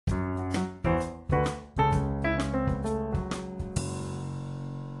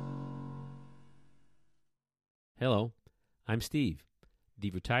Hello, I'm Steve, the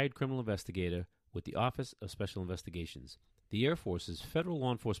retired criminal investigator with the Office of Special Investigations, the Air Force's federal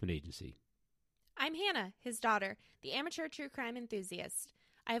law enforcement agency. I'm Hannah, his daughter, the amateur true crime enthusiast.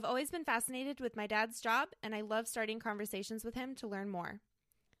 I have always been fascinated with my dad's job, and I love starting conversations with him to learn more.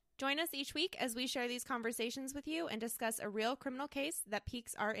 Join us each week as we share these conversations with you and discuss a real criminal case that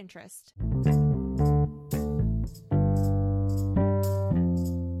piques our interest.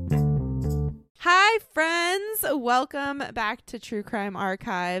 Hi, friends. Welcome back to True Crime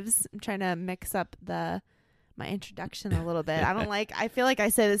Archives. I'm trying to mix up my introduction a little bit. I feel like I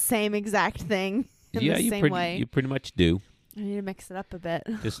say the same exact thing in the same way. You pretty much do. I need to mix it up a bit.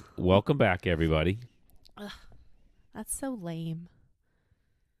 Just welcome back, everybody. Ugh, that's so lame.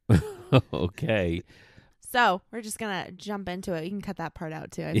 Okay. So we're just going to jump into it. You can cut that part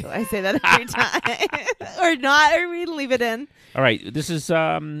out, too. I say that every time. Or not, or we leave it in. All right. This is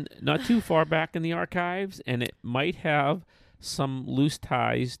not too far back in the archives, and it might have some loose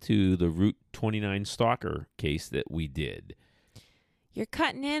ties to the Route 29 stalker case that we did. You're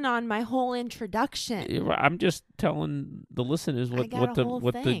cutting in on my whole introduction. I'm just telling the listeners what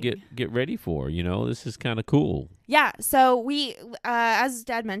to get ready for. You know, this is kind of cool. Yeah. So we, as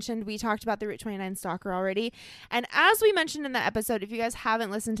Dad mentioned, we talked about the Route 29 stalker already, and as we mentioned in the episode, if you guys haven't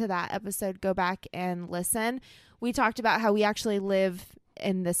listened to that episode, go back and listen. We talked about how we actually live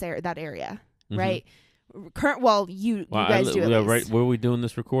in that area, right? You guys do at least. Right. Where are we doing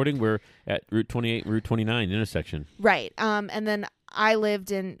this recording? We're at Route 28, Route 29 intersection. Right. And then I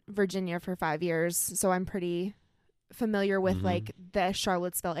lived in Virginia for 5 years, so I'm pretty familiar with like the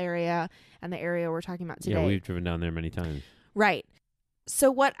Charlottesville area and the area we're talking about today. Yeah, we've driven down there many times. Right. So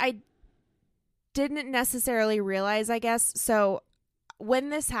what I didn't necessarily realize, I guess, so when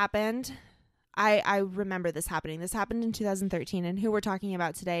this happened, I remember this happening. This happened in 2013, and who we're talking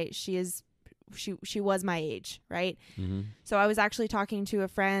about today, she was my age, right? Mm-hmm. So I was actually talking to a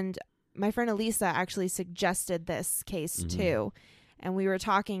friend. My friend Elisa actually suggested this case too. And we were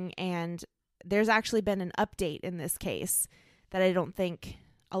talking, and there's actually been an update in this case that I don't think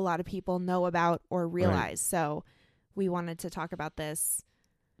a lot of people know about or realize. Right. So we wanted to talk about this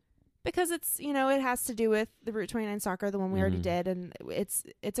because it's, it has to do with the Route 29 stalker, the one we already did. And it's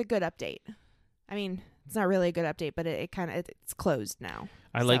a good update. I mean, it's not really a good update, but it's closed now.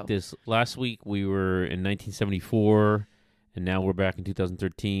 I like this. Last week we were in 1974, and now we're back in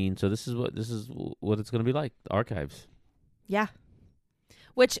 2013. So this is what it's going to be like. The archives. Yeah.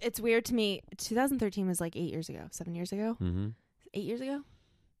 Which it's weird to me. 2013 was like 8 years ago, 7 years ago, 8 years ago.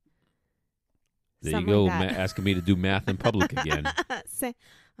 There Something you go, like asking me to do math in public again.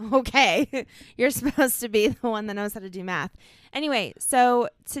 Okay, you're supposed to be the one that knows how to do math. Anyway, so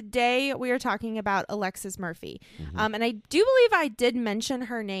today we are talking about Alexis Murphy. And I do believe I did mention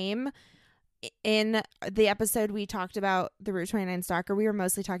her name in the episode we talked about the Route 29 stalker. We were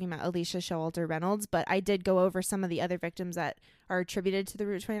mostly talking about Alicia Showalter Reynolds, but I did go over some of the other victims that are attributed to the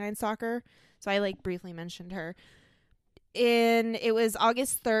Route 29 stalker. So I briefly mentioned her. It was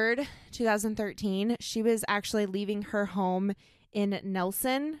August 3rd, 2013. She was actually leaving her home in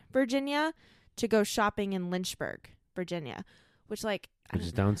Nelson, Virginia, to go shopping in Lynchburg, Virginia, which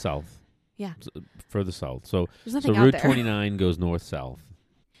is down south. Yeah. Further south. So Route 29 goes north-south.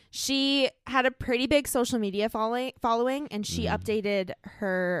 She had a pretty big social media following, and she updated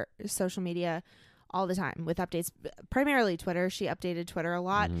her social media all the time with updates, primarily Twitter. She updated Twitter a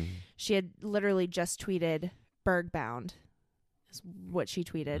lot. She had literally just tweeted Bergbound is what she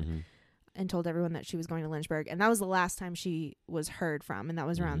tweeted and told everyone that she was going to Lynchburg. And that was the last time she was heard from, and that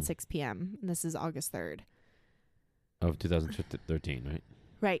was around 6 p.m. And this is August 3rd. Of 2013, right?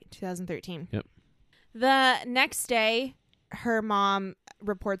 Right, 2013. Yep. The next day, her mom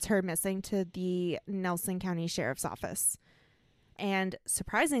reports her missing to the Nelson County Sheriff's Office. And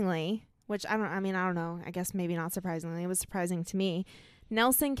surprisingly, which I don't know, I guess maybe not surprisingly, it was surprising to me,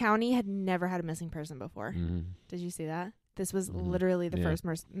 Nelson County had never had a missing person before. Did you see that? This was literally the first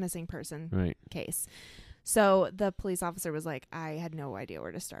missing person case. So the police officer was like, I had no idea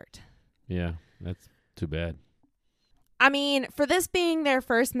where to start. Yeah, that's too bad. I mean, for this being their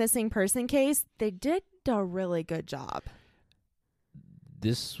first missing person case, they did a really good job.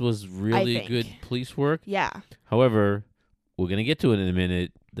 This was really good police work. Yeah. However, we're going to get to it in a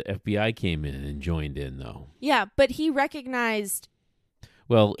minute. The FBI came in and joined in, though. Yeah, but he recognized...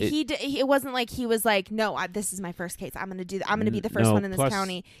 Well, it wasn't like he was like, no, this is my first case. I'm going to do that. I'm going to be the first one in this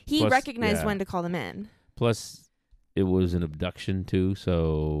county. He recognized when to call them in. Plus, it was an abduction, too,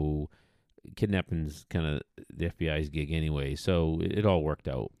 so kidnapping's kind of the FBI's gig anyway, so it all worked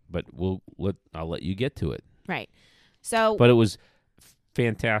out. But I'll let you get to it. Right. So, but it was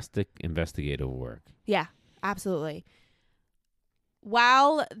fantastic investigative work. Yeah. Absolutely.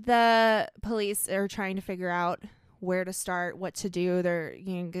 While the police are trying to figure out where to start, what to do, they're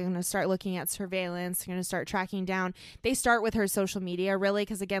going to start looking at surveillance, they're going to start tracking down. They start with her social media, really,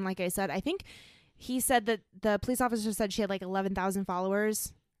 because again, like I said, I think he said that the police officer said she had like 11,000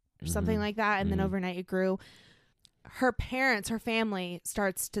 followers or something like that, and then overnight it grew. Her parents, her family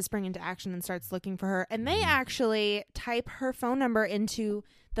starts to spring into action and starts looking for her, and they actually type her phone number into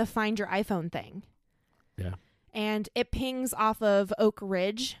the Find Your iPhone thing. Yeah. And it pings off of Oak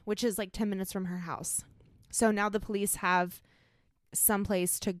Ridge, which is like 10 minutes from her house. So now the police have some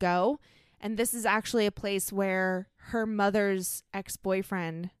place to go. And this is actually a place where her mother's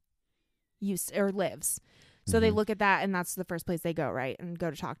ex-boyfriend lives. So they look at that, and that's the first place they go, right? And go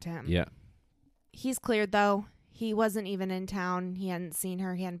to talk to him. Yeah. He's cleared, though. He wasn't even in town. He hadn't seen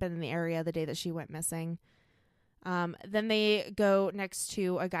her. He hadn't been in the area the day that she went missing. Then they go next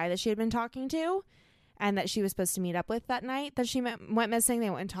to a guy that she had been talking to and that she was supposed to meet up with that night that she went missing. They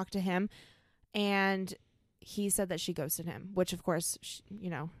went and talked to him, and he said that she ghosted him, which, of course,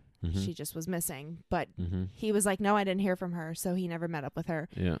 she just was missing. But he was like, no, I didn't hear from her, so he never met up with her.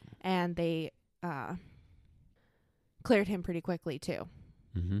 Yeah. And they cleared him pretty quickly, too.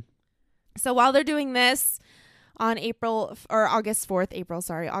 So while they're doing this on August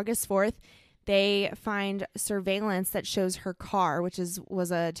 4th, they find surveillance that shows her car, which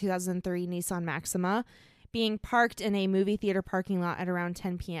was a 2003 Nissan Maxima, being parked in a movie theater parking lot at around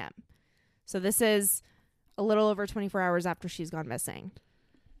 10 p.m. So this is a little over 24 hours after she's gone missing.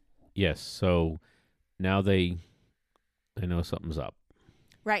 Yes. So now they know something's up.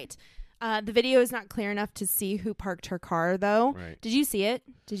 Right. The video is not clear enough to see who parked her car, though. Right. Did you see it?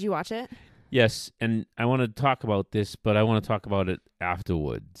 Did you watch it? Yes, and I want to talk about this, but I want to talk about it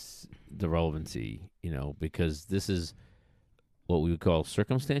afterwards, the relevancy, because this is what we would call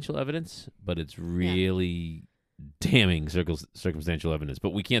circumstantial evidence, but it's really damning circumstantial evidence.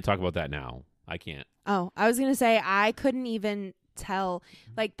 But we can't talk about that now. I can't. Oh, I was going to say I couldn't even tell.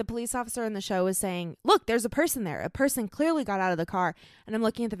 Like, the police officer in the show was saying, look, there's a person there. A person clearly got out of the car. And I'm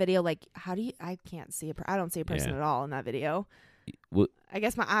looking at the video like, I can't see I don't see a person at all in that video. Well, I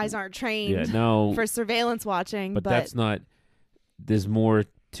guess my eyes aren't trained for surveillance watching. But that's not, there's more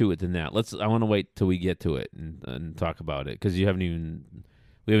to it than that. I want to wait till we get to it and talk about it, because we haven't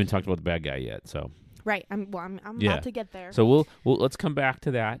talked about the bad guy yet. So right. I'm about to get there. So let's come back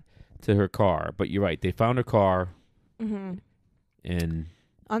to that, to her car. But you're right. They found her car and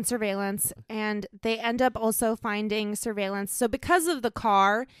on surveillance, and they end up also finding surveillance. So because of the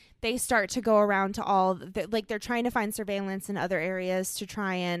car, they start to go around to they're trying to find surveillance in other areas to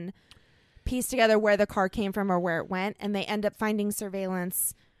try and piece together where the car came from or where it went, and they end up finding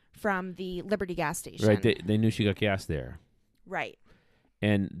surveillance from the Liberty gas station. Right, they knew she got gas there. Right.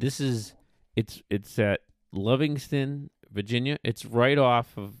 And it's at Livingston, Virginia. It's right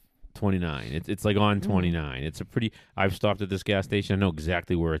off of 29. It's like on 29. It's I've stopped at this gas station. I know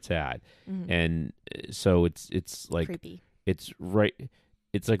exactly where it's at. And so it's like creepy. It's right.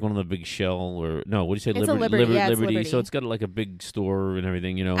 It's like one of the big Shell or no, what do you say? It's Liberty. It's Liberty. So it's got like a big store and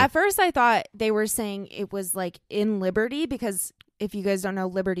everything, At first I thought they were saying it was like in Liberty, because if you guys don't know,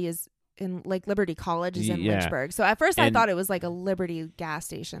 Liberty is in like Liberty College is in Lynchburg. So at first I thought it was like a Liberty gas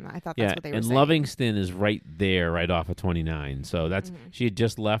station. I thought that's what they were saying. And Livingston is right there, right off of 29. So that's she had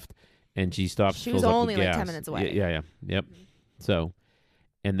just left and she stopped. She was only like 10 minutes away. Yeah. Yep. So,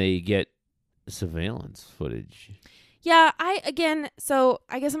 and they get surveillance footage. Yeah, I guess I'm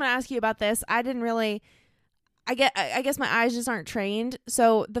going to ask you about this. I didn't really, I guess my eyes just aren't trained.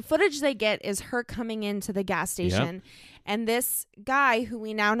 So the footage they get is her coming into the gas station, and this guy who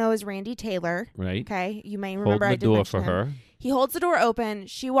we now know is Randy Taylor. Right. Okay. You may remember I did mention mention the door for her. He holds the door open.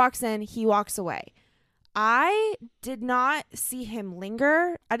 She walks in. He walks away. I did not see him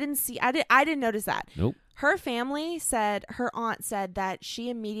linger. I didn't notice that. Nope. Her family said, her aunt said that she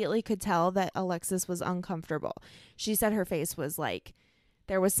immediately could tell that Alexis was uncomfortable. She said her face was like,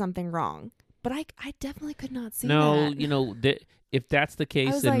 there was something wrong. But I definitely could not see that. If that's the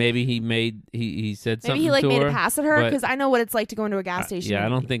case, then maybe he said something. Maybe he to made her, a pass at her, because I know what it's like to go into a gas station. I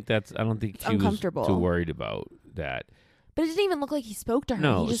don't think she was too worried about that. But it didn't even look like he spoke to her.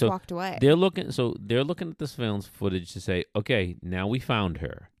 No, he just walked away. They're looking at the surveillance footage to say, okay, now we found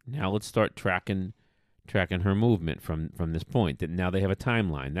her. Now let's start tracking her movement from this point. That now they have a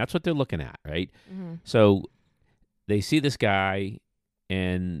timeline. That's what they're looking at, right? Mm-hmm. So they see this guy,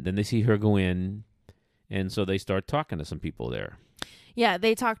 and then they see her go in, and so they start talking to some people there. Yeah,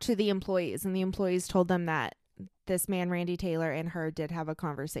 they talked to the employees, and the employees told them that this man, Randy Taylor, and her did have a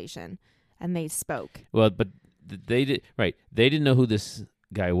conversation, and they spoke. Well, but they did right. They didn't know who this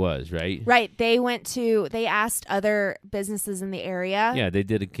guy was, right? Right. They asked other businesses in the area. Yeah, they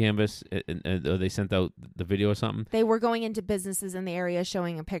did a canvas, and they sent out the video or something. They were going into businesses in the area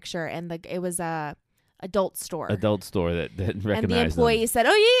showing a picture, and it was a adult store. Adult store that recognized and the employee them. said,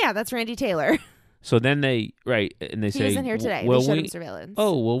 "Oh yeah, that's Randy Taylor. So then they say He was in here today. Well, they showed him surveillance.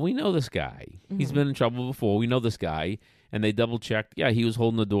 Oh, well, we know this guy. He's Mhm. been in trouble before. We know this guy." And they double checked. Yeah, he was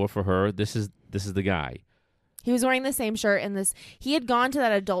holding the door for her. This is the guy. He was wearing the same shirt and this. He had gone to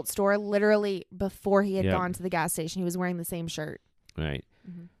that adult store literally before he had Yep. gone to the gas station. He was wearing the same shirt. Right.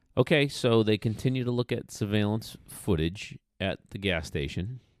 Mhm. Okay, so they continue to look at surveillance footage at the gas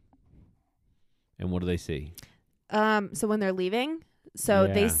station. And what do they see? So when they're leaving,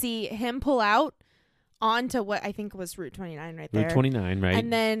 they Yeah. see him pull out onto what I think was Route 29 right there. Route 29, right?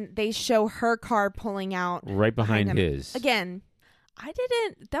 And then they show her car pulling out right behind him. his. Again, I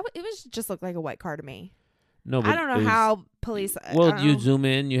didn't. It was just looked like a white car to me. No, but I don't know it was- how police. I Well, don't you know. zoom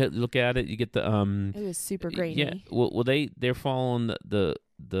in, you look at it, you get the It was super grainy. Yeah, well, they're following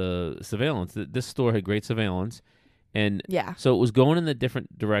the surveillance. This store had great surveillance, and Yeah, so it was going in a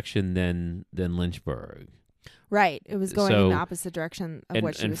different direction than Lynchburg, right. It was going in So- the opposite direction of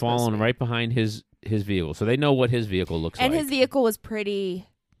what she and was supposed to following be. right behind his vehicle. So they know what his vehicle looks And like. his vehicle was pretty.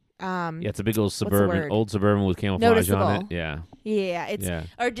 Yeah, it's a big old the word? old suburban with camouflage on Noticeable. it. Yeah, Yeah, it's yeah.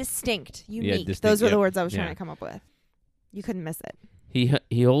 or distinct, unique. distinct, Those were the yep, words I was trying yeah. to come up with. You couldn't miss it.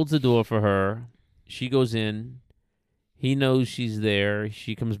 He holds the door for her. She goes in. He knows she's there.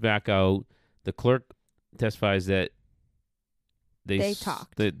 She comes back out. The clerk testifies that They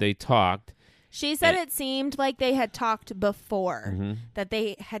talked. They talked. She said it seemed like they had talked before, Mhm. that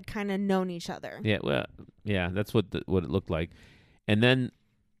they had kind of known each other. Yeah, well, yeah, that's what it looked like. And then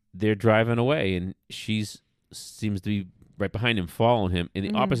they're driving away, and seems to be right behind him, following him in the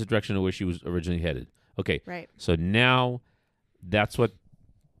Mhm. opposite direction of where she was originally headed. Okay, Right. so now that's what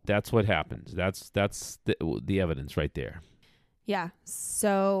happens. That's the evidence right there. Yeah.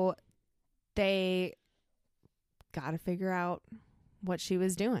 So they got to figure out what she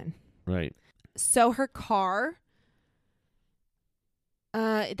was doing. Right. So her car,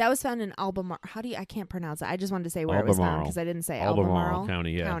 that was found in Albemarle. I can't pronounce it. I just wanted to say where it was found Albemarle. because I didn't say Albemarle Albemarle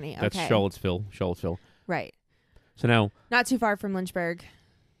County. Yeah, County. that's Okay. Charlottesville. Right. So now, Not too far from Lynchburg.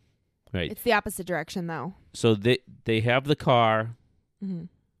 right. It's the opposite direction though. So they have the car. Mm-hmm.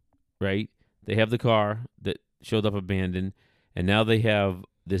 Right? They have the car that showed up abandoned, and now they have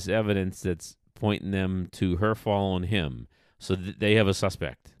this evidence that's pointing them to her following him. So they have a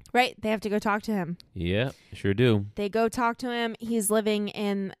suspect. Right. They have to go talk to him. Yeah, sure do. They go talk to him. He's living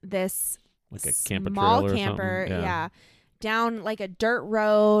in this Like a camper small trailer or camper. something. Yeah. Down like a dirt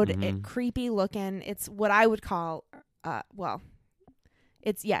road. Mhm. Creepy looking. It's what I would call,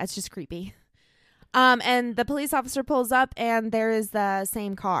 it's just creepy. And the police officer pulls up and there is the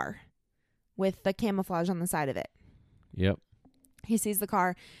same car with the camouflage on the side of it. Yep. He sees the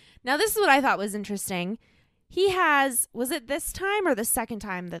car. Now, this is what I thought was interesting. Was it this time or the second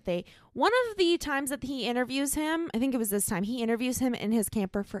time one of the times that he interviews him, I think it was this time, he interviews him in his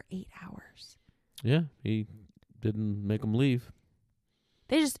camper for 8 hours. Yeah, he didn't make him leave.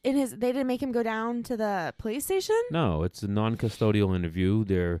 They didn't make him go down to the police station? No, it's a non-custodial interview.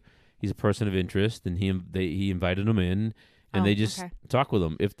 He's a person of interest, and he invited him in, and they just okay. talk with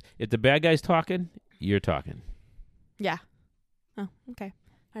him. If the bad guy's talking, you're talking. Yeah. Oh, okay.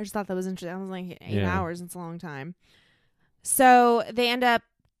 I just thought that was interesting. I was like, 8 Yeah. hours, it's a long time. So they end up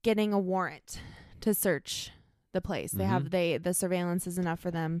getting a warrant to search the place. They have the surveillance is enough for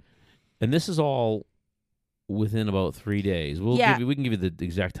them. And this is all within about 3 days. We can give you the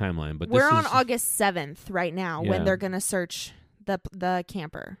exact timeline, but we're this on is, August 7th right now Yeah. when they're going to search the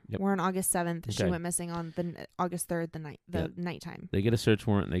camper. Yep. We're on August 7th. She Okay. went missing on the August 3rd, nighttime. They get a search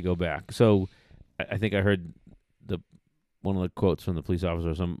warrant and they go back. So I think I heard one of the quotes from the police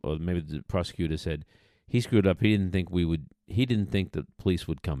officer, or maybe the prosecutor said he screwed up. He didn't think the police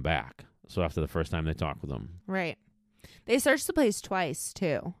would come back. So after the first time they talked with him. Right. They searched the place twice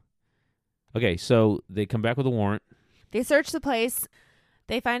too. Okay, so they come back with a warrant. They search the place.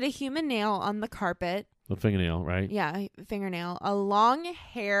 They find a human nail on the carpet. A fingernail, right? Yeah, fingernail. A long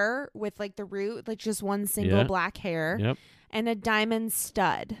hair with like the root, like just one single Yeah. black hair. Yep. And a diamond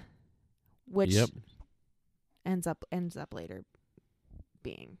stud, which Yep. ends up later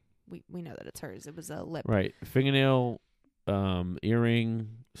being we know that it's hers. It was a lip. Right. Fingernail, earring,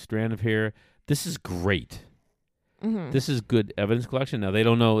 strand of hair. This is great. Mm-hmm. This is good evidence collection. Now, they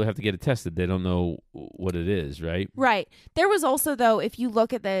don't know, they have to get it tested. They don't know what it is, right? Right. There was also, though, if you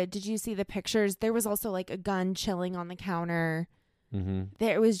look at did you see the pictures? There was also like a gun chilling on the counter. Mm-hmm.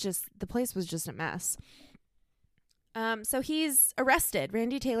 The place was just a mess. So he's arrested.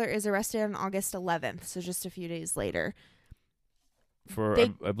 Randy Taylor is arrested on August 11th, so just a few days later. For,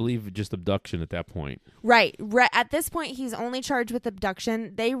 I believe, just abduction at that point. Right. At this point, he's only charged with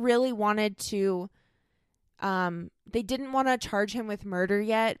abduction. They really wanted to... they didn't want to charge him with murder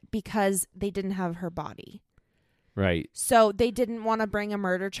yet because they didn't have her body. Right. So they didn't want to bring a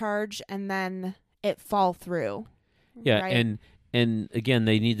murder charge and then it fall through. Yeah, right? and again,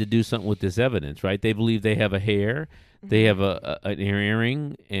 they need to do something with this evidence, right? They believe they have a hair, they have an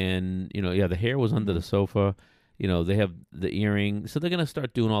earring, and the hair was under the sofa. They have the earring, so they're gonna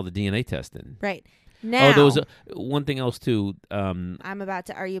start doing all the DNA testing. Right now. Oh, there was one thing else too. I'm about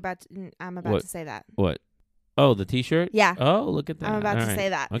to say that. What? Oh, the T-shirt. Yeah. Oh, look at that. I'm about to say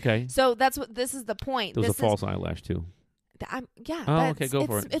that. Okay. So this is the point. There was a false eyelash too. Okay, go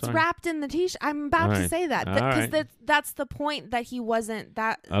for it. It's wrapped in the T-shirt. I'm about to say that because that's the point that he wasn't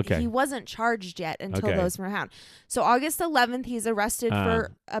charged yet until those were found. So August 11th, he's arrested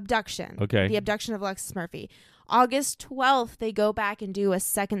for abduction. Okay, the abduction of Alexis Murphy. August 12th, they go back and do a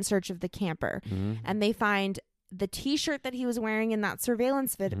second search of the camper, and they find the T-shirt that he was wearing in that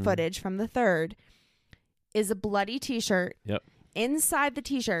surveillance footage from the 3rd is a bloody T-shirt. Yep. Inside the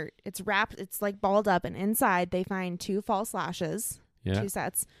T-shirt, it's wrapped, it's like balled up, and inside they find 2 false lashes, 2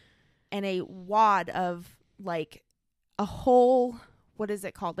 sets, and a wad of like a whole, what is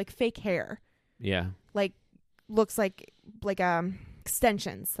it called? Like fake hair. Yeah. Like looks like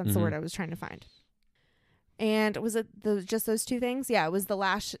extensions. That's the word I was trying to find. And was it just those 2 things? Yeah, it was the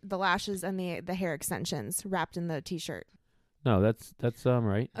lashes and the hair extensions wrapped in the T-shirt. No, that's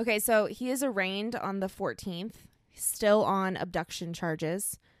right. Okay, so he is arraigned on the 14th. Still on abduction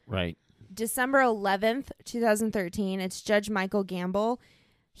charges. Right. December 11th, 2013, it's Judge Michael Gamble.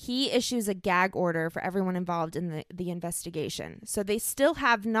 He issues a gag order for everyone involved in the investigation. So they still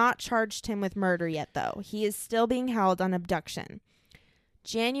have not charged him with murder yet, though. He is still being held on abduction.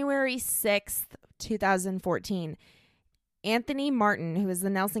 January 6th, 2014, Anthony Martin, who is the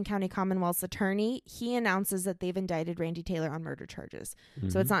Nelson County Commonwealth's attorney, he announces that they've indicted Randy Taylor on murder charges.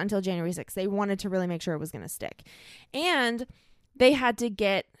 So it's not until January 6th. They wanted to really make sure it was going to stick. And they had to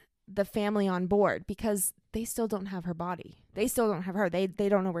get the family on board because they still don't have her body. They still don't have her. They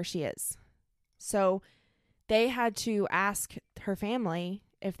don't know where she is. So they had to ask her family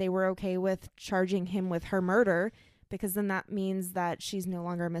if they were okay with charging him with her murder, because then that means that she's no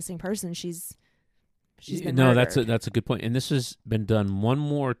longer a missing person. She's been murdered. That's a good point. And this has been done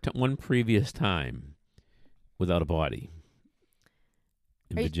one previous time without a body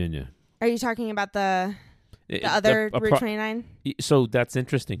in Virginia. Are you talking about the other Route 29? So that's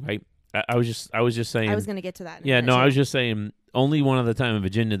interesting, right? I was just saying. I was going to get to that. I was just saying. Only one other time in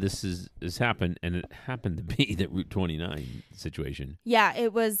Virginia this has happened, and it happened to be the Route 29 situation. Yeah,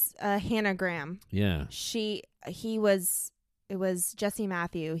 it was Hannah Graham. Yeah, it was Jesse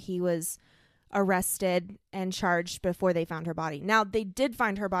Matthew. He was arrested and charged before they found her body. Now, they did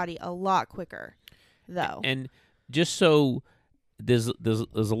find her body a lot quicker, though. And just so there's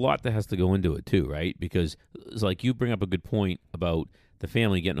a lot that has to go into it too, right? Because it's like you bring up a good point about the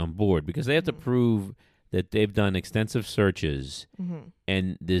family getting on board, because they have to prove that they've done extensive searches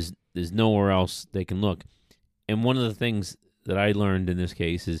and there's nowhere else they can look. And one of the things that I learned in this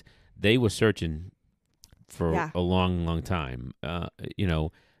case is they were searching for a long, long time.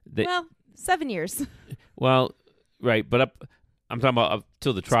 7 years. Well, right, but I'm talking about up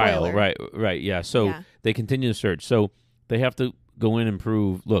till the trial. Spoiler. Right, yeah. So they continue to search. So they have to go in and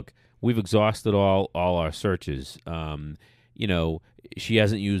prove, look, we've exhausted all our searches. She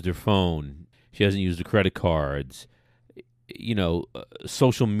hasn't used her phone. She hasn't used her credit cards.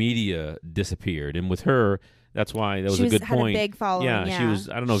 Social media disappeared. And with her, that's why that was a good point. She had a big following. Yeah, she was.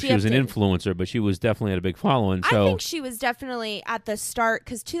 I don't know if she was an influencer, but she was definitely had a big following. So I think she was definitely at the start,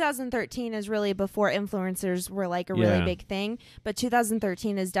 because 2013 is really before influencers were like a really big thing. But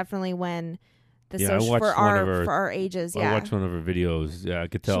 2013 is definitely when the social for our ages. I watched one of her videos. Yeah, I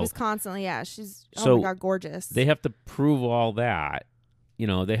could tell she was constantly. Yeah, she's so my god, gorgeous. They have to prove all that.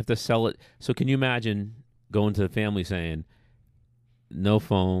 They have to sell it. So can you imagine going to the family saying, no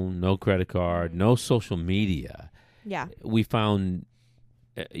phone, no credit card, no social media. Yeah. We found,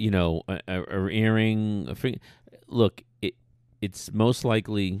 a earring. Look, it's most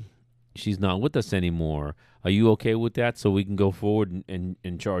likely she's not with us anymore. Are you okay with that? So we can go forward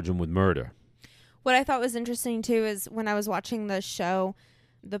and charge him with murder. What I thought was interesting, too, is when I was watching the show,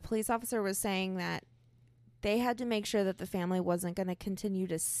 the police officer was saying that they had to make sure that the family wasn't going to continue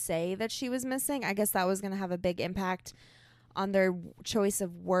to say that she was missing. I guess that was going to have a big impact on their choice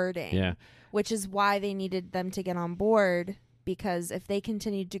of wording. Yeah. Which is why they needed them to get on board because if they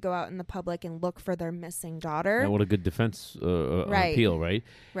continued to go out in the public and look for their missing daughter, What a good defense Right. appeal, right?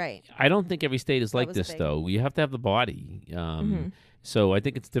 right? I don't think every state is like was the this, thing. though. You have to have the body. Mhm. So I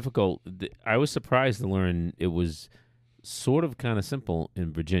think it's difficult. I was surprised to learn it was sort of kind of simple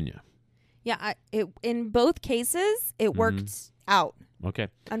in Virginia. Yeah, in both cases, it worked out. Okay.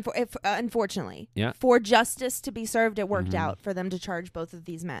 Unfortunately, Yeah. for justice to be served, it worked Mhm. out for them to charge both of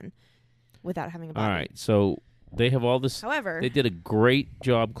these men without having a body. All right. So they have all this. However, They did a great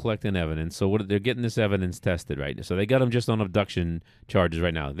job collecting evidence. So they're getting this evidence tested right now. So they got them just on abduction charges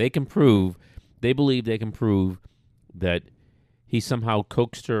right now. They believe they can prove that he somehow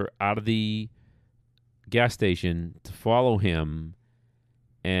coaxed her out of the gas station to follow him,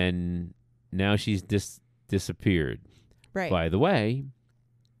 and now she's disappeared. right? By the way,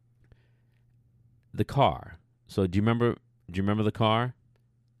 the car. So do you remember the car?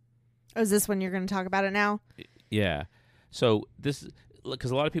 Oh, is this when you're going to talk about it now? Yeah. So this,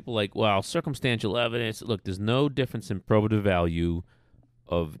 because a lot of people are like, well, circumstantial evidence. Look, there's no difference in probative value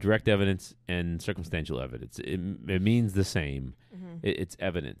of direct evidence and circumstantial evidence. It means the same. Mm-hmm. It's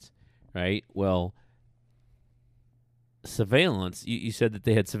evidence, right? Well, surveillance. You said that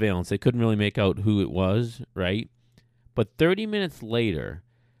they had surveillance. They couldn't really make out who it was, right? But 30 minutes later,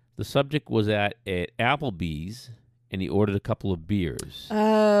 the subject was at Applebee's, and he ordered a couple of beers.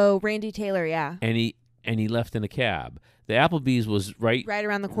 Oh, Randy Taylor, yeah. And he left in a cab. The Applebee's was right Right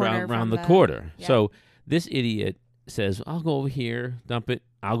around the corner. around from the corner. yeah. So this idiot says, "I'll go over here, dump it.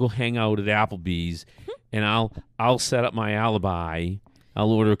 I'll go hang out at Applebee's, and I'll set up my alibi.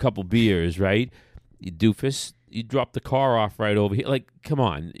 I'll order a couple beers, right? You doofus, you dropped the car off right over here. Like, come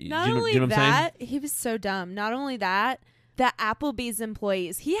on. Not do you know only what I'm saying? that, he was so dumb. Not only that, the Applebee's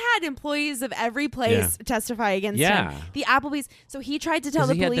employees. He had employees of every place testify against Yeah. him. The Applebee's. So he tried to tell 'Cause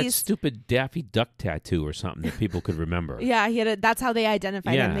the he had that police. stupid Daffy Duck tattoo or something that people could remember. Yeah, that's how they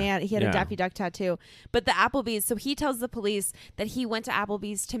identified him. Yeah, He had yeah. a Daffy Duck tattoo. But the Applebee's, so he tells the police that he went to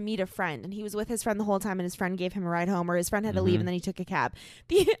Applebee's to meet a friend, and he was with his friend the whole time, and his friend gave him a ride home, or his friend had to leave, and then he took a cab.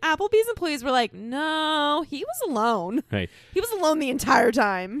 The Applebee's employees were like, no, he was alone. Right. He was alone the entire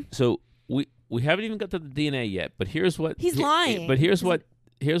time. So we haven't even got to the DNA yet, but here's what He's lying. But here's what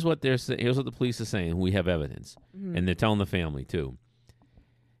they're saying. Here's what the police are saying. We have evidence, and they're telling the family too.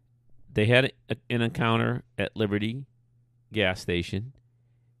 They had an encounter at Liberty gas station.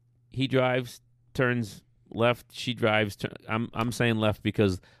 He drives, turns left. She drives. I'm saying left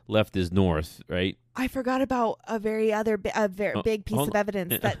because left is north, right? I forgot about a very big piece hold of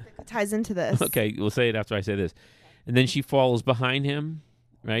evidence that ties into this. Okay, we'll say it after I say this. And then she follows behind him,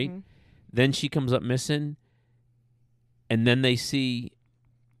 right? Mhm. Then she comes up missing, and then they see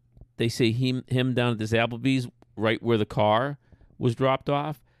him down at this Applebee's right where the car was dropped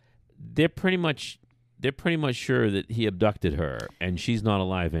off. They're pretty much sure that he abducted her, and she's not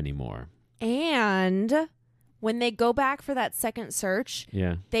alive anymore. And when they go back for that second search,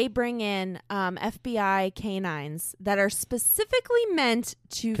 Yeah. they bring in FBI canines that are specifically meant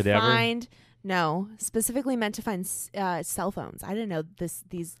to Cadaver? specifically meant to find cell phones. I didn't know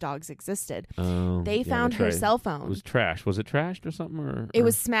these dogs existed. Oh, They yeah, found that's her right. cell It phone. was trashed. Was it trashed or something? Or It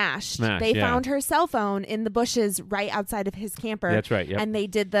was smashed. Smashed, They yeah. found her cell phone in the bushes right outside of his camper. That's right. Yep. And they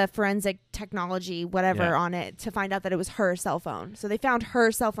did the forensic technology, whatever, Yeah. on it to find out that it was her cell phone. So they found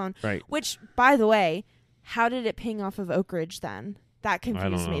her cell phone, Right. which, by the way, how did it ping off of Oak Ridge then? That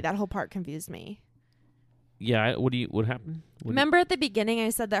confused know. me. That whole part confused me. Yeah. What happened? Remember at the beginning I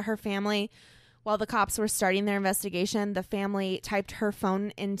said that her family, while the cops were starting their investigation, the family typed her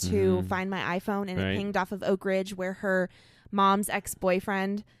phone into Find My iPhone, and Right. it pinged off of Oak Ridge where her mom's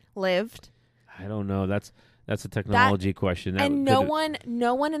ex-boyfriend lived. I don't know. That's a technology question. And no one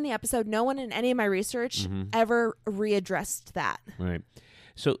in the episode, no one in any of my research ever readdressed that. Right.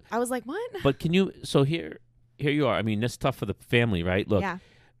 So, I was like, what? but can you? So here you are. I mean, that's tough for the family, right? Look, Yeah.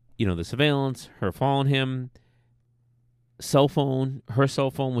 the surveillance, her following him, her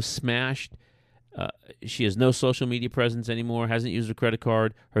cell phone was smashed. She has no social media presence anymore. Hasn't used her credit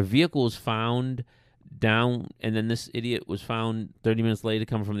card. Her vehicle was found down, and then this idiot was found 30 minutes later,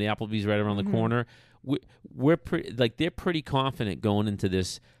 coming from the Applebee's right around the corner. We're they're pretty confident going into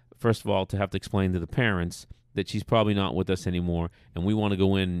this. First of all, to have to explain to the parents that she's probably not with us anymore, and we want to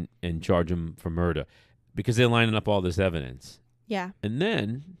go in and charge them for murder because they're lining up all this evidence. Yeah. And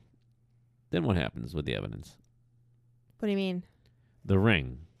then what happens with the evidence? What do you mean? The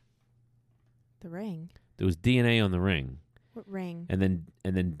ring. The ring. There was DNA on the ring, What ring? and then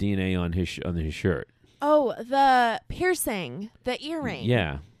DNA on his shirt. Oh, the piercing, the earring.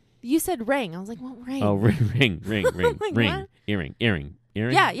 Yeah. You said ring. I was like, what ring? Oh, ring, Like, ring, what? earring.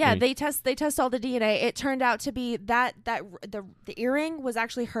 earring? Yeah. They test all the DNA. It turned out to be that the earring was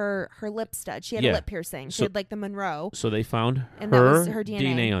actually her lip stud. She had a lip piercing. She had like the Monroe. So they found and that was her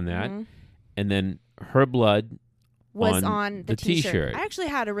DNA on that, Mhm. and then her blood was on the T-shirt. I actually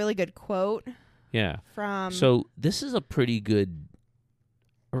had a really good quote. Yeah. From So this is a really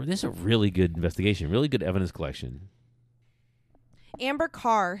good investigation, really good evidence collection. Amber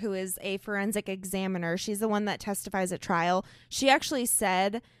Carr, who is a forensic examiner, she's the one that testifies at trial. She actually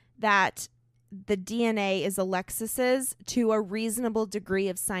said that the DNA is Alexis's to a reasonable degree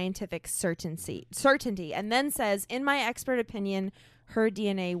of scientific certainty, and then says, in my expert opinion, her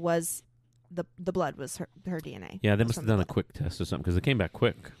DNA was the blood was her DNA. Yeah, they must have done a quick test or something because it came back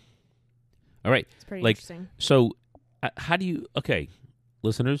quick. All right. It's pretty interesting. So how do you, okay,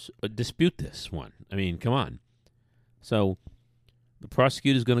 listeners, dispute this one? I mean, come on. So the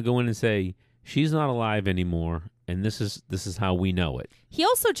prosecutor's going to go in and say, she's not alive anymore, and this is how we know it. He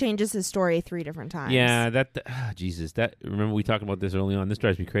also changes his story 3 different times. Yeah, Jesus, remember we talked about this early on. This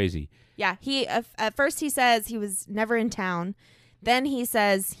drives me crazy. Yeah, he at first he says he was never in town. Then he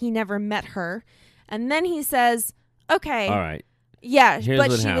says he never met her. And then he says, okay. All right. Yeah, Here's but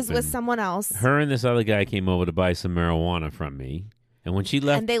what she was happened. with someone else. Her and this other guy came over to buy some marijuana from me. And when she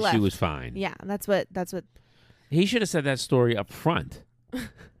left, And they left. she was fine. Yeah, that's what. He should have said that story up front.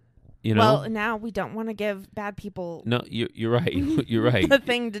 You know? Well, now we don't want to give bad people No, you're right. You're right. the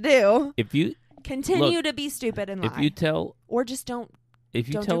thing to do. If you Continue to be stupid and lie. if you tell or just don't. if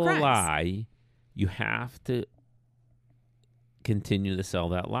you Don't tell do a crimes. lie, you have to continue to sell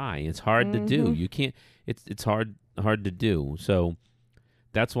that lie. It's hard to do. Mhm. You can't. It's hard to do. So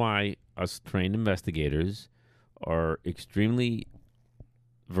that's why us trained investigators are extremely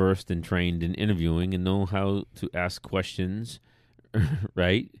versed and trained in interviewing and know how to ask questions.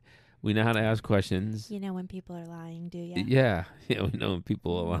 Right? We know how to ask questions. You know when people are lying, do you? Yeah, we know when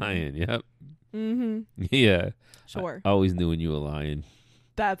people are lying. Yep. Mm-hmm. Yeah. Sure. I always knew when you were lying.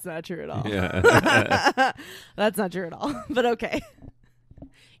 That's not true at all. Yeah. That's not true at all. But okay.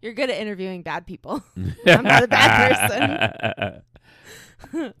 You're good at interviewing bad people. I'm not a bad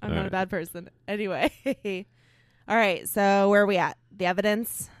person. I'm not a bad person. Anyway. All right. So where are we at? The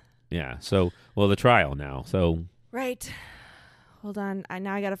evidence? Yeah. So, the trial now. So, Right. Hold on.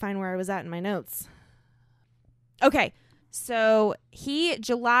 Now I got to find where I was at in my notes. Okay. So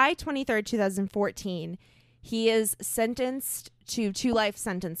July 23rd, 2014, he is sentenced to 2 life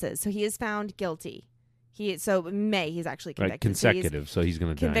sentences. So he is found guilty. May he's actually convicted. right, consecutive. So he's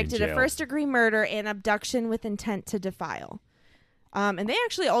going to die in Convicted jail. of first-degree murder and abduction with intent to defile. And they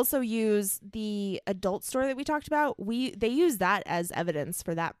actually also use the adult story that we talked about. They use that as evidence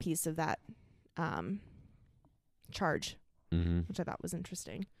for that piece of that charge, which I thought was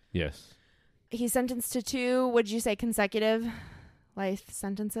interesting. Yes. He's sentenced to 2, would you say, consecutive life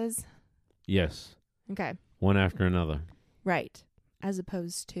sentences? Yes. Okay. One after another, Right. As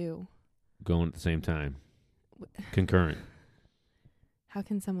opposed to, going at the same time, concurrent. how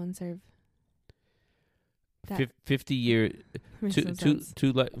can someone serve that? 50 year, Makes two, no two, sense.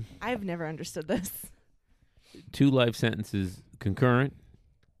 two, li- I've never understood this. 2 life sentences concurrent.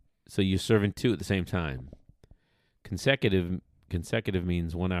 So you're serving 2 at the same time. Consecutive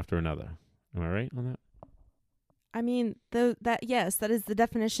means one after another. Am I right on that? I mean, yes, that is the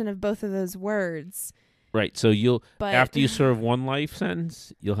definition of both of those words. Right. So But after you serve 1 life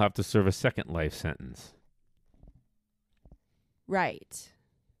sentence, you'll have to serve a second life sentence. right,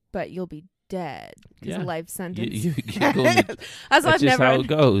 but you'll be dead because Yeah. a life sentence. You go in the- That's what I've That's just never. how it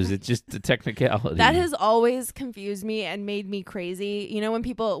goes. It's just the technicality. That has always confused me and made me crazy. You know,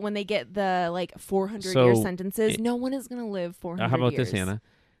 when they get the 400-year So, sentences, no one is going to live 400 how about years. this, Hannah?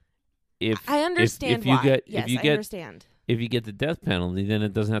 If I understand if you why. get Yes, if you I get understand. if you get the death penalty, then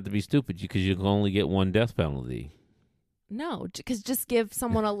it doesn't have to be stupid because you can only get 1 death penalty. No, because just give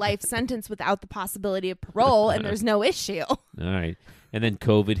someone a life sentence without the possibility of parole, and there's no issue. All right, and then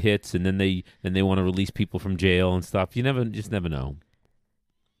COVID hits, and then they want to release people from jail and stuff. You just never know.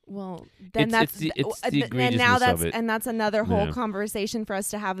 Well, then It's the and now egregiousness of it. that's another whole Yeah. conversation for us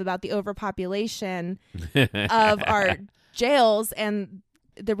to have about the overpopulation of our jails and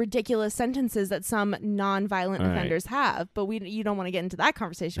the ridiculous sentences that some non-violent All right. offenders have. But you don't want to get into that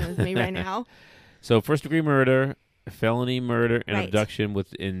conversation with me right now. So 1st-degree murder, felony murder, and Right. abduction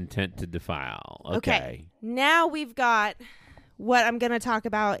with intent to defile. Okay. Now we've got what I'm going to talk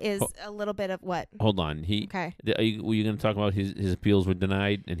about is a little bit of what. Hold on. Okay. Were you going to talk about his appeals were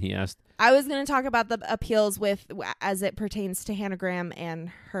denied, and he asked? I was going to talk about the appeals as it pertains to Hannah Graham and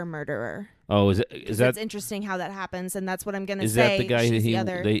her murderer. Oh, is It's that interesting how that happens, and that's what I'm going to is say. that the guy She's that the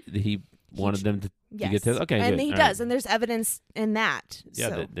other. wanted them to yes. get tested. Okay, and good. he All does, right. and there's evidence in that. Yeah,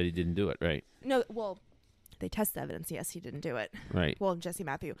 so. that he didn't do it. Right. No, well, they test the evidence. Yes, he didn't do it. Right. Well, Jesse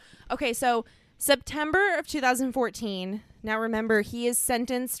Matthew. Okay, so September of 2014. Now remember,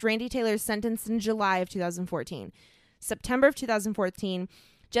 Randy Taylor is sentenced in July of 2014. September of 2014,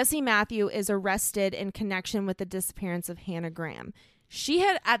 Jesse Matthew is arrested in connection with the disappearance of Hannah Graham. She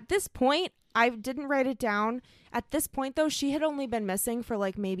had, at this point, I didn't write it down. At this point, though, she had only been missing for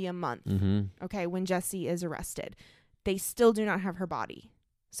like maybe a month. Mm-hmm. Okay, when Jesse is arrested. They still do not have her body.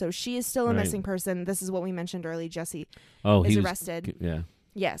 So she is still a missing person. This is what we mentioned earlier. Jesse is arrested. Yeah.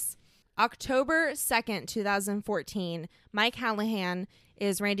 Yes. October 2nd, 2014, Mike Hallahan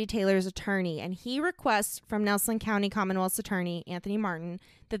is Randy Taylor's attorney, and he requests from Nelson County Commonwealth's attorney, Anthony Martin,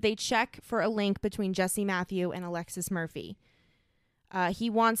 that they check for a link between Jesse Matthew and Alexis Murphy. He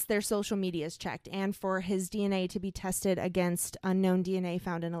wants their social medias checked and for his DNA to be tested against unknown DNA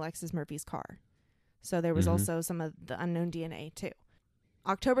found in Alexis Murphy's car. So there was also some of the unknown DNA, too.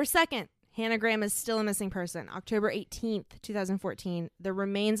 October 2nd, Hannah Graham is still a missing person. October 18th, 2014, the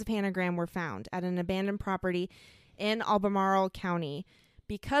remains of Hannah Graham were found at an abandoned property in Albemarle County.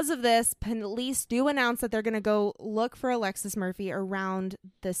 Because of this, police do announce that they're going to go look for Alexis Murphy around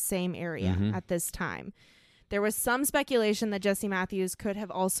the same area at this time. There was some speculation that Jesse Matthews could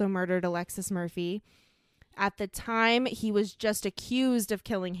have also murdered Alexis Murphy. At the time, he was just accused of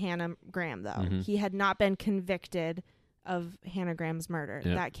killing Hannah Graham, though. He had not been convicted of Hannah Graham's murder.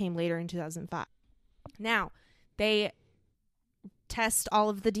 Yep. That came later in 2005. Now, they test all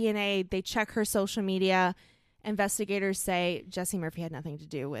of the DNA. They check her social media. Investigators say Jesse Murphy had nothing to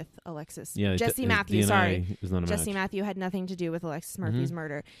do with Alexis. Yeah, Jesse his Matthew, DNA sorry. is not a Jesse match. Matthew had nothing to do with Alexis Murphy's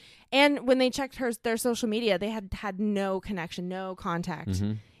murder. And when they checked their social media, they had no connection, no contact.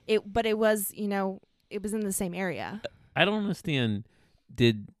 But it was, it was in the same area. I don't understand.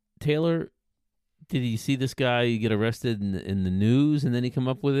 Did he see this guy get arrested in the news and then he come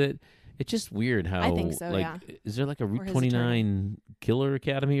up with it? It's just weird how. I think so, yeah. Is there like a Or Route his 29 killer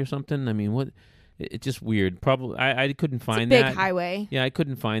academy or something? I mean, what? It's just weird. Probably, I couldn't find it's a that. big highway. Yeah, I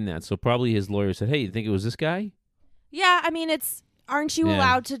couldn't find that. So probably his lawyer said, "Hey, you think it was this guy?" Yeah, I mean, aren't you Yeah.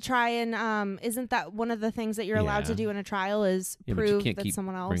 allowed to try and isn't that one of the things that you're allowed to Yeah. do in a trial is Yeah, but you prove can't that keep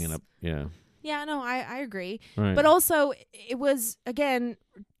someone else bringing up. Yeah. Yeah, no, I agree. Right. But also it was, again,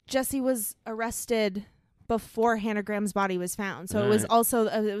 Jesse was arrested before Hannah Graham's body was found. So it was Right. also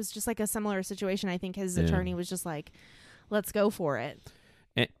it was just like a similar situation. I think his Yeah. attorney was just like, "Let's go for it."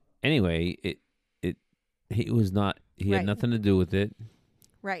 Anyway, he was not. He Right. had nothing to do with it.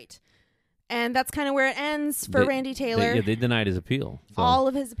 Right. And that's kind of where it ends for Randy Taylor. They denied his appeal. So All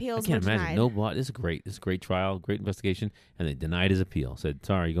of his I appeals can't were imagine. denied. This is great. This is a great trial, great investigation, and they denied his appeal. Said,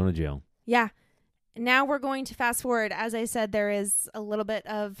 "Sorry, you're going to jail." Yeah. Now we're going to fast forward. As I said, there is a little bit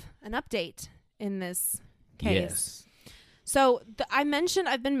of an update in this case. Yes. So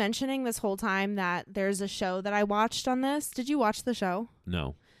I've been mentioning this whole time that there's a show that I watched on this. Did you watch the show?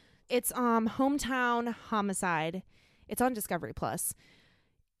 No. It's Hometown Homicide. It's on Discovery Plus.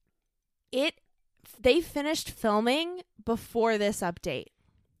 They finished filming before this update.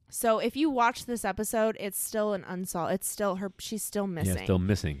 So if you watch this episode, it's still an unsolved. It's still she's still missing. Yeah, still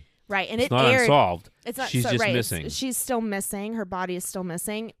missing. Right, and It's it not aired. unsolved. It's not. She's just right, missing. She's still missing. Her body is still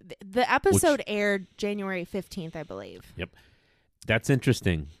missing. The episode aired January 15th, I believe. Yep. That's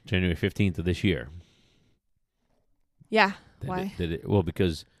interesting. January 15th of this year. Yeah. That Why? Well,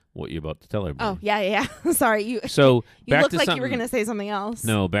 because what you're about to tell everybody. Oh, yeah. Sorry, you. So You back looked to like something, you were going to say something else.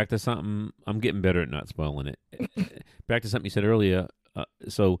 No, back to something. I'm getting better at not spoiling it. Back to something you said earlier.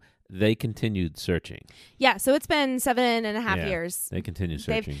 So they continued searching. Yeah. So it's been 7.5 Yeah, years. They continued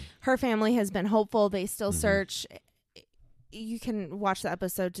searching. Her family has been hopeful. They still Mhm. search. You can watch the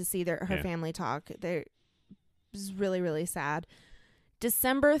episode to see her Yeah. family talk. It's really, really sad.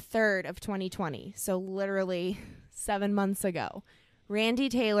 December 3rd of 2020. So literally 7 months ago. Randy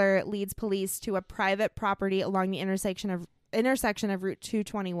Taylor leads police to a private property along the intersection of Route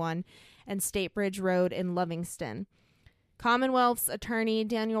 221 and State Bridge Road in Livingston. Commonwealth's attorney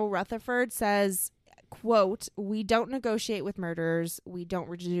Daniel Rutherford says, quote, "We don't negotiate with murderers. We don't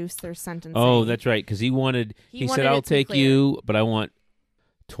reduce their sentencing." Oh, that's right. Because he He said, wanted "I'll it to be take clear. you, but I want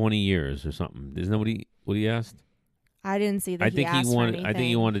 20 years or something." Isn't that what he asked? I didn't see that I he think asked he wanted. for I think he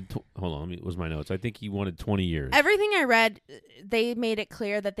anything. wanted. Hold on, was my notes. I think he wanted 20 years. Everything I read, they made it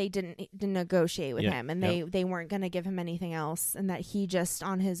clear that they didn't negotiate with Yeah, him, and yeah. they weren't going to give him anything else, and that he just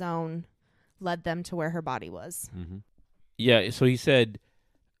on his own led them to where her body was. Mm-hmm. Yeah. So he said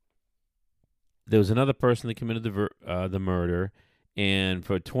there was another person that committed the murder, and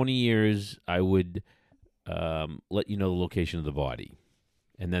for 20 years I would let you know the location of the body,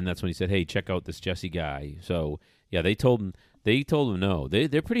 and then that's when he said, "Hey, check out this Jesse guy." So yeah, they told him. They told him no.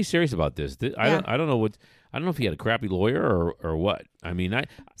 They're pretty serious about this. I don't know what. I don't know if he had a crappy lawyer or what. I mean,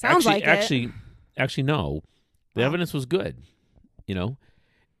 Sounds like it. Actually no. The evidence was good,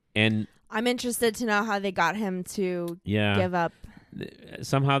 and I'm interested to know how they got him to give up.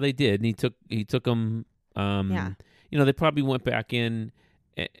 Somehow they did, and he took them. They probably went back in,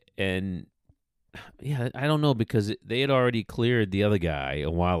 and I don't know, because they had already cleared the other guy a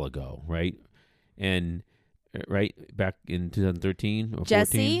while ago, right? And right back in 2013 or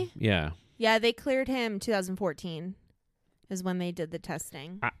Jesse? 14? Yeah. Yeah, they cleared him 2014 is when they did the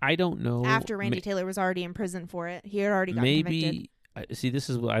testing. I don't know. After Randy Taylor was already in prison for it. He had already gotten convicted. See, this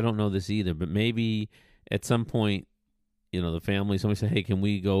is what I don't know this either, but maybe at some point, the family, somebody said, "Hey, can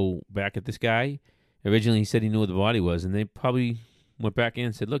we go back at this guy?" Originally, he said he knew where the body was, and they probably went back in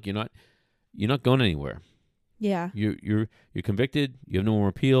and said, "Look, you're not going anywhere. Yeah, you're convicted. You have no more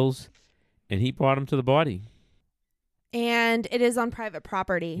appeals," and he brought him to the body. And it is on private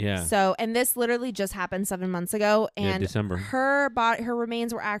property. Yeah. So, and this literally just happened 7 months ago. And December. Her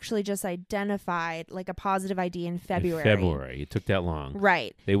remains were actually just identified, like a positive ID in February. It took that long.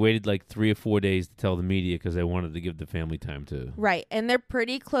 Right. They waited like 3 or 4 days to tell the media because they wanted to give the family time to. Right. And they're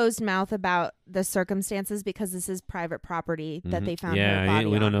pretty closed mouth about the circumstances because this is private property that they found her body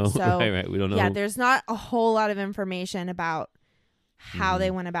we don't know. So, right. We don't know. Yeah, there's not a whole lot of information about how they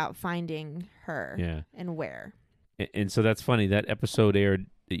went about finding her and where. And so that's funny. That episode aired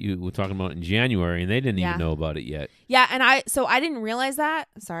that you were talking about in January, and they didn't even know about it yet. Yeah, and I didn't realize that.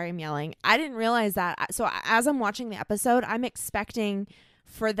 Sorry, I'm yelling. I didn't realize that. So as I'm watching the episode, I'm expecting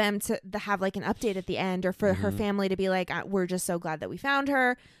for them to have like an update at the end, or for her family to be like, "We're just so glad that we found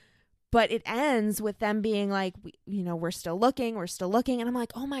her." But it ends with them being like, "We're still looking, and I'm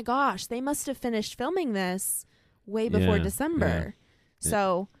like, "Oh my gosh, they must have finished filming this way before December." Yeah.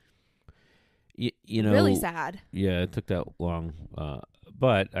 So. Really sad. Yeah, it took that long,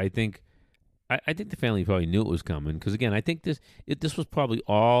 but I think the family probably knew it was coming, because again, I think this was probably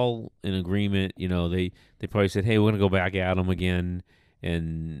all in agreement. They probably said, "Hey, we're gonna go back at them again,"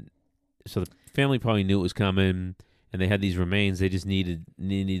 and so the family probably knew it was coming, and they had these remains. They just needed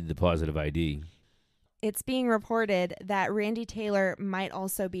the positive ID. It's being reported that Randy Taylor might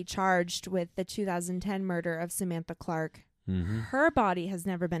also be charged with the 2010 murder of Samantha Clark. Her body has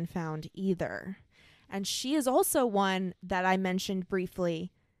never been found either. And she is also one that I mentioned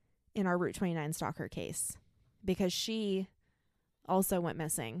briefly in our Route 29 stalker case, because she also went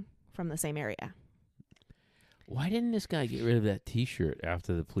missing from the same area. Why didn't this guy get rid of that T-shirt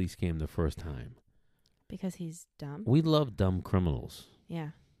after the police came the first time? Because he's dumb. We love dumb criminals. Yeah.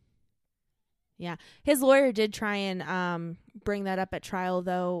 Yeah. His lawyer did try and bring that up at trial,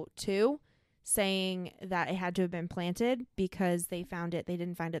 though, too, saying that it had to have been planted because they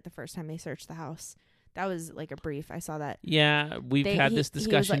didn't find it the first time they searched the house. That was like a brief. I saw that. Yeah, we've had this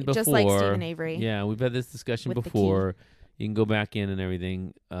discussion before. Just like Stephen Avery. Yeah, we've had this discussion before. You can go back in and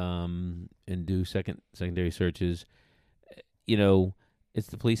everything, and do secondary searches. It's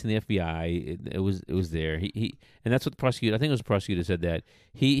the police and the FBI. It was there. He and that's what the prosecutor. I think it was the prosecutor said that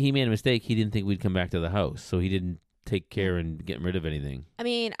he made a mistake. He didn't think we'd come back to the house, so he didn't take care in getting rid of anything. I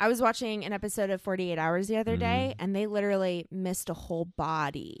mean, I was watching an episode of 48 Hours the other day, and they literally missed a whole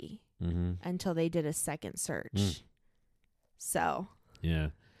body until they did a second search. So yeah,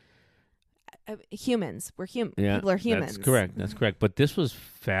 humans. We're human. Yeah, people are humans. That's correct. But this was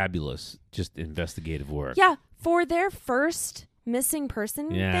fabulous, just investigative work. Yeah, for their first missing person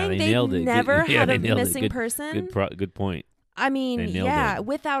thing, they never had a missing person. Good point. I mean,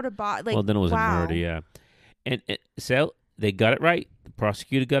 without a body. Like, well, then it was a murder. Yeah. And so they got it right. The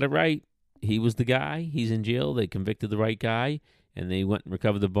prosecutor got it right. He was the guy. He's in jail. They convicted the right guy, and they went and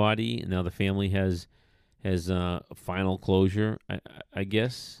recovered the body. And now the family has final closure, I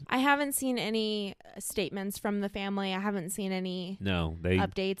guess. I haven't seen any statements from the family. I haven't seen any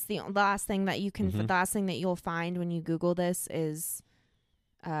updates. The last thing that the last thing that you'll find when you Google this is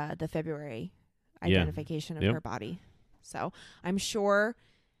the February identification of her body. So I'm sure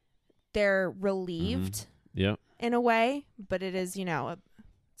they're relieved. Yeah. In a way, but it is,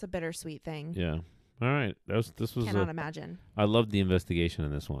 it's a bittersweet thing. Yeah. All right. This was cannot imagine. I loved the investigation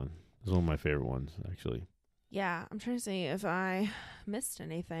in this one. It was one of my favorite ones, actually. Yeah, I'm trying to see if I missed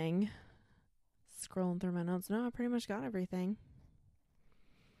anything. Scrolling through my notes. No, I pretty much got everything.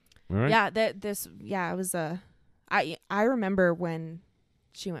 All right. Yeah, it was I remember when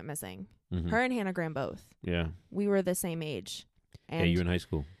she went missing. Her and Hannah Graham both. Yeah. We were the same age. And yeah, you were in high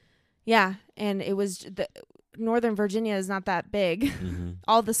school. Yeah, and it was Northern Virginia is not that big. Mm-hmm.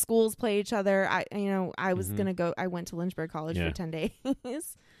 All the schools play each other. I was Mhm. gonna go. I went to Lynchburg College Yeah. for 10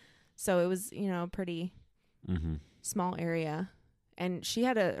 days, so it was a pretty Mm-hmm. small area. And she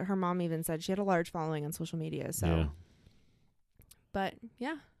had her mom even said she had a large following on social media. So, Yeah. but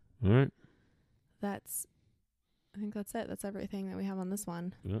yeah, All right. I think that's it. That's everything that we have on this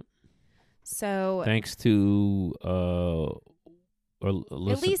one. Yep. So Thanks to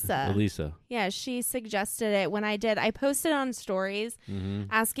Elisa. Elisa. Yeah, she suggested it when I posted on stories Mm-hmm.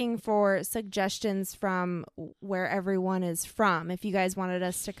 asking for suggestions from where everyone is from. If you guys wanted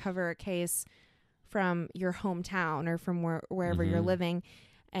us to cover a case from your hometown or from wherever you're Mhm. living.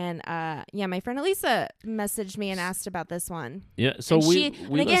 And my friend Elisa messaged me and asked about this one. Yeah. So and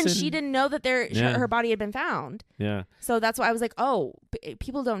we again, listen. she didn't know that Yeah. her body had been found. Yeah. So that's why I was like, oh,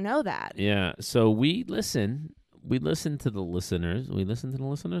 people don't know that. Yeah. So we listen. We listen to the listeners.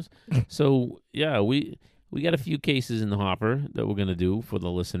 So yeah, we got a few cases in the hopper that we're gonna do for the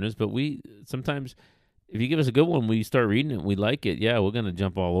listeners. But we sometimes, if you give us a good one, we start reading it, and we like it. Yeah, we're gonna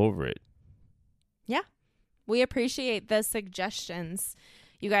jump all over it. We appreciate the suggestions.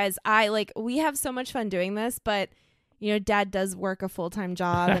 You guys, we have so much fun doing this, but Dad does work a full-time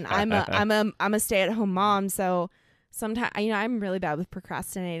job and I'm a stay-at-home mom, so sometimes I'm really bad with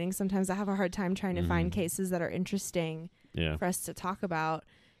procrastinating. Sometimes I have a hard time trying to find cases that are interesting for us to talk about.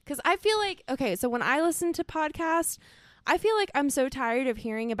 Cuz I feel like so when I listen to podcasts, I feel like I'm so tired of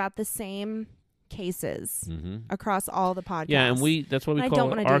hearing about the same cases across all the podcasts. Yeah, and that's what we And I call don't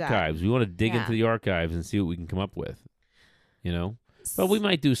wanna do that. archives. We want to dig Yeah. into the archives and see what we can come up with. But we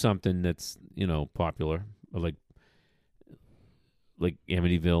might do something that's, popular, or like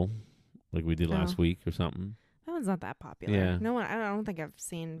Amityville, like we did last week or something. That one's not that popular. Yeah. No one. I don't think I've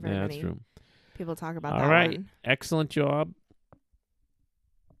seen very Yeah, that's many true. people talk about All that right. one. Excellent job.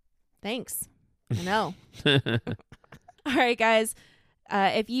 Thanks. I know. All right, guys.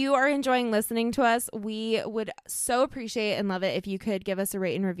 If you are enjoying listening to us, we would so appreciate and love it if you could give us a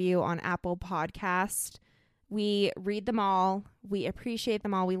rate and review on Apple Podcast. We read them all. We appreciate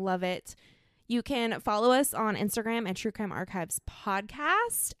them all. We love it. You can follow us on Instagram at True Crime Archives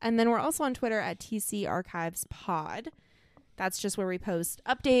Podcast. And then we're also on Twitter at TC Archives Pod. That's just where we post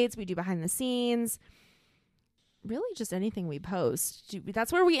updates. We do behind the scenes. Really just anything we post.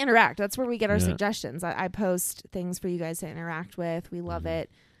 That's where we interact. That's where we get our suggestions. I post things for you guys to interact with. We love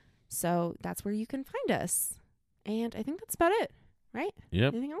it. So that's where you can find us. And I think that's about it, right?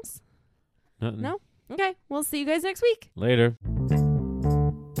 Yep. Anything else? Nothing. No? Okay. We'll see you guys next week. Later.